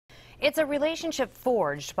It's a relationship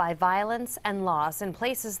forged by violence and loss in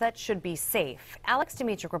places that should be safe. Alex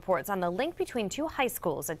Dimitrick reports on the link between two high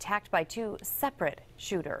schools attacked by two separate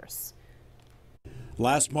shooters.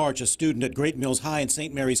 Last March, a student at Great Mills High in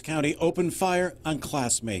St. Mary's County opened fire on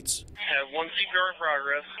classmates. Have one CPR in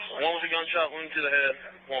progress. One with a gunshot wound to the head,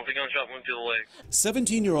 one with a gunshot wound to the leg.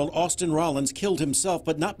 17-year-old Austin Rollins killed himself,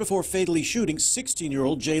 but not before fatally shooting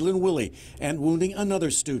 16-year-old Jalen Willie and wounding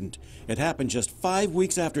another student. It happened just 5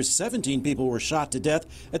 weeks after 17 people were shot to death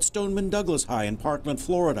at Stoneman Douglas High in Parkland,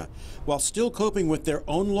 Florida. While still coping with their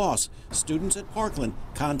own loss, students at Parkland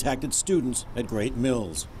contacted students at Great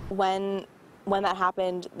Mills. When that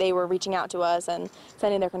happened, they were reaching out to us and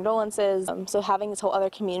sending their condolences. So having this whole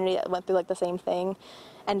other community that went through like the same thing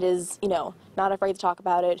and is, not afraid to talk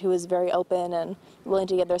about it, who is very open and willing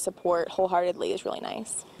to give their support wholeheartedly is really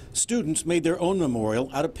nice. Students made their own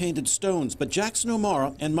memorial out of painted stones, but Jackson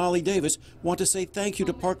O'Mara and Molly Davis want to say thank you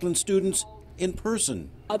to Parkland students in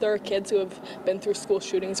person. Other kids who have been through school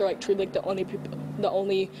shootings are like truly like the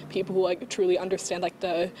only people who like truly understand like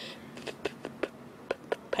the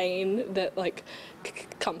pain that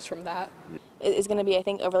comes from that. It's going to be, I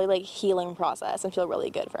think, a really healing process and feel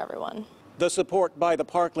really good for everyone. The support by the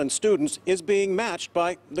Parkland students is being matched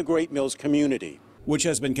by the Great Mills community, which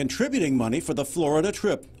has been contributing money for the Florida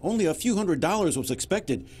trip. Only a few $100s was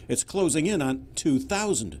expected. It's closing in on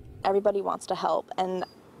 $2,000. Everybody wants to help, and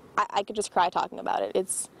I could just cry talking about it.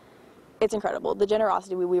 It's incredible. The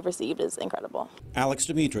generosity we've received is incredible. Alex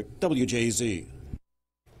Dimitrick, WJZ.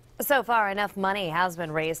 So far, enough money has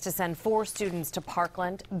been raised to send 4 students to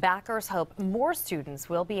Parkland. Backers hope more students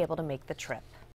will be able to make the trip.